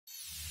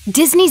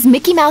Disney's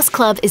Mickey Mouse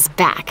Club is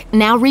back,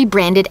 now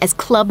rebranded as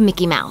Club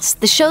Mickey Mouse,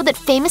 the show that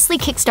famously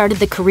kickstarted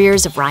the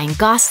careers of Ryan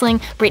Gosling,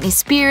 Britney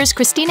Spears,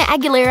 Christina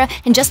Aguilera,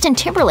 and Justin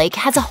Timberlake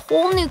has a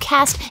whole new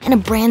cast and a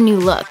brand new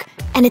look.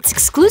 And it's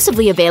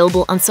exclusively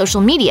available on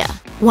social media.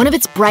 One of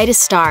its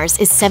brightest stars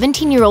is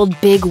 17-year-old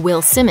Big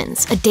Will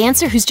Simmons, a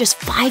dancer who's just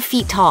 5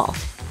 feet tall.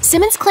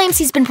 Simmons claims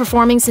he's been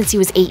performing since he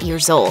was 8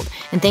 years old,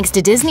 and thanks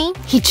to Disney,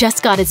 he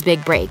just got his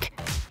big break.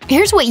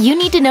 Here's what you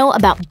need to know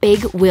about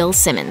Big Will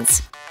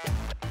Simmons.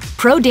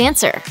 Pro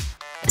dancer.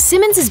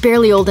 Simmons is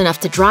barely old enough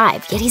to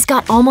drive, yet he's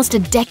got almost a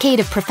decade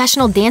of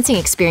professional dancing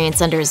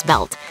experience under his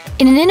belt.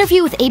 In an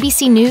interview with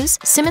ABC News,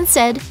 Simmons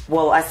said,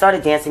 "Well, I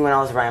started dancing when I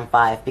was around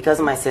 5 because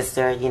of my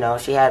sister.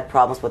 She had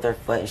problems with her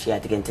foot and she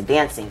had to get into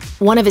dancing."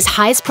 One of his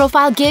highest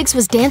profile gigs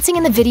was dancing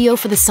in the video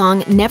for the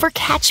song Never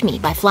Catch Me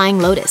by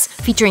Flying Lotus,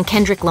 featuring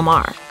Kendrick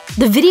Lamar.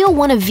 The video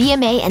won a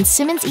VMA, and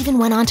Simmons even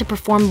went on to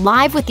perform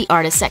live with the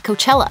artists at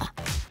Coachella.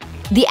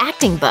 The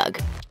acting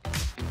bug.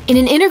 In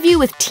an interview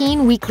with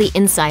Teen Weekly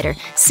Insider,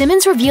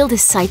 Simmons revealed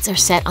his sights are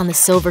set on the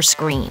silver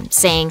screen,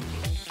 saying,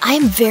 "I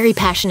am very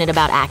passionate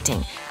about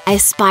acting. I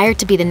aspire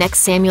to be the next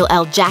Samuel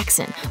L.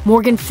 Jackson,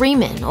 Morgan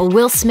Freeman, or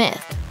Will Smith.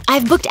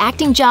 I've booked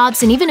acting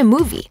jobs and even a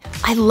movie.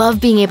 I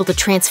love being able to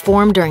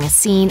transform during a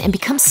scene and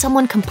become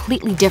someone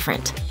completely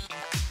different."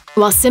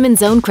 While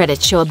Simmons' own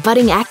credits show a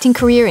budding acting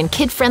career in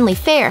kid-friendly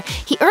fare,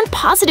 he earned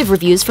positive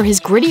reviews for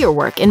his grittier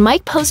work in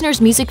Mike Posner's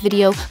music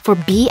video for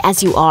Be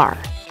As You Are.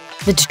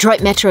 The Detroit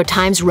Metro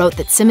Times wrote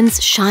that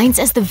Simmons shines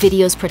as the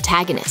video's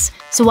protagonist,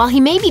 so while he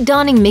may be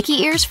donning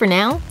Mickey ears for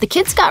now, the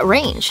kid's got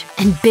range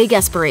and big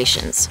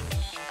aspirations.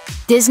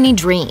 Disney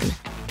Dream.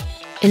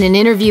 In an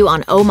interview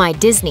on Oh My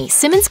Disney,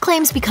 Simmons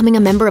claims becoming a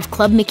member of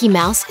Club Mickey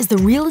Mouse is the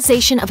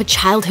realization of a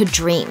childhood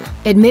dream,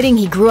 admitting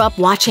he grew up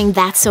watching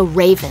That's So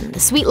Raven, The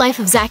Sweet Life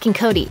of Zack and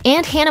Cody,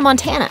 and Hannah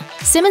Montana.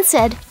 Simmons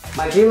said,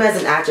 "My dream as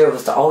an actor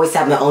was to always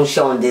have my own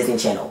show on Disney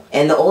Channel.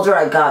 And the older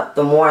I got,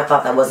 the more I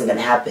thought that wasn't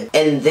gonna happen.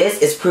 And this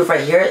is proof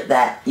right here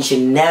that you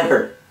should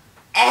never,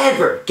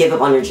 ever give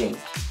up on your dreams."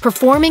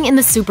 Performing in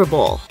the Super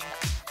Bowl.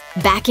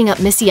 Backing up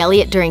Missy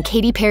Elliott during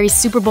Katy Perry's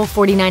Super Bowl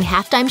 49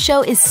 halftime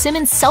show is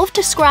Simmons'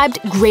 self-described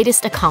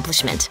greatest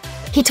accomplishment.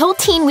 He told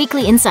Teen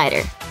Weekly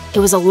Insider, "It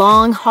was a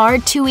long,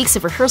 hard 2 weeks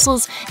of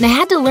rehearsals, and I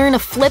had to learn a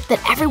flip that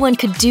everyone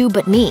could do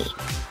but me.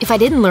 If I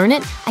didn't learn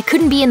it, I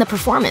couldn't be in the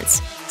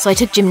performance. So I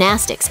took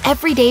gymnastics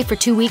every day for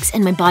 2 weeks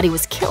and my body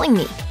was killing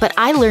me, but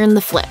I learned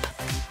the flip."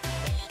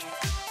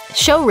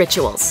 Show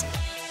rituals.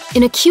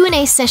 In a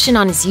Q&A session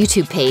on his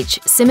YouTube page,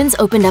 Simmons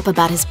opened up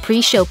about his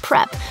pre-show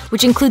prep,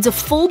 which includes a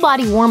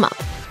full-body warm-up,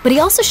 but he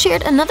also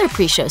shared another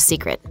pre-show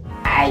secret.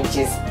 "I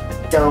just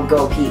don't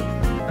go pee.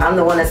 I'm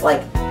the one that's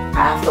like,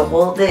 I have to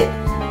hold it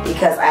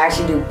because I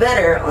actually do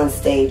better on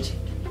stage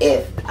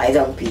if I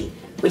don't pee,"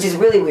 which is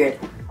really weird.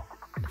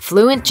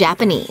 Fluent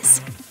Japanese.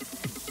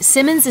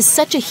 Simmons is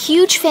such a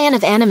huge fan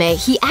of anime,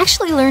 he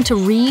actually learned to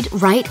read,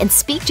 write, and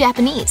speak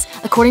Japanese,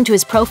 according to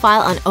his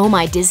profile on Oh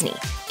My Disney.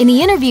 In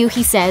the interview,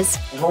 he says,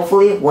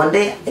 "Hopefully, one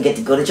day, I get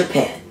to go to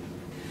Japan.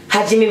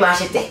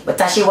 Hajimemashite,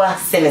 watashi wa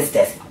Simmons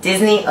desu.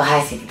 Disney,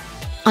 Ohio City."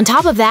 On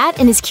top of that,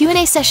 in his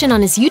Q&A session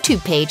on his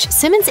YouTube page,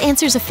 Simmons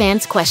answers a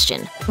fan's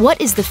question, "What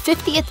is the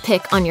 50th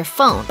pick on your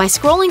phone?" by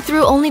scrolling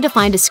through only to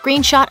find a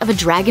screenshot of a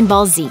Dragon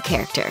Ball Z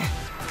character.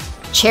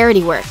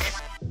 Charity work.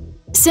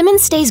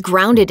 Simmons stays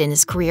grounded in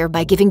his career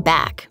by giving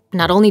back.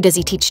 Not only does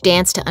he teach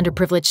dance to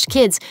underprivileged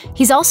kids,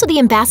 he's also the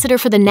ambassador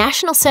for the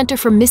National Center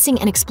for Missing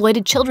and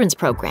Exploited Children's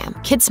program,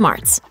 Kid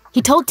Smarts.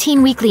 He told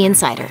Teen Weekly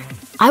Insider,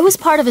 "I was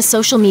part of a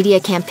social media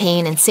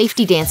campaign and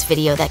safety dance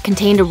video that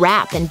contained a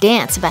rap and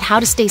dance about how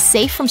to stay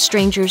safe from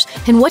strangers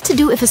and what to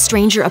do if a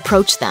stranger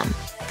approached them."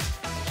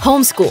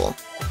 Homeschool.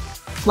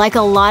 Like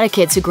a lot of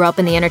kids who grow up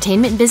in the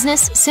entertainment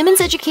business,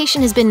 Simmons'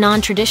 education has been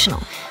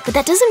non-traditional, but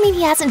that doesn't mean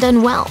he hasn't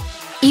done well.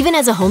 Even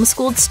as a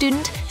homeschooled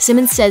student,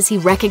 Simmons says he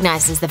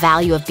recognizes the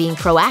value of being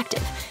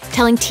proactive,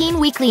 telling Teen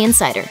Weekly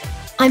Insider,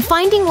 "I'm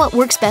finding what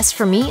works best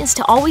for me is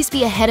to always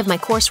be ahead of my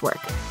coursework.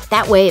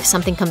 That way, if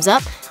something comes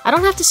up, I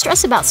don't have to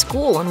stress about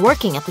school and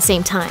working at the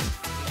same time."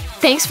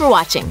 Thanks for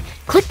watching.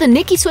 Click the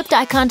Nicki Swift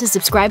icon to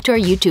subscribe to our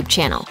YouTube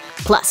channel.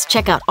 Plus,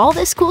 check out all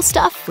this cool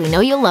stuff we know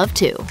you'll love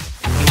too.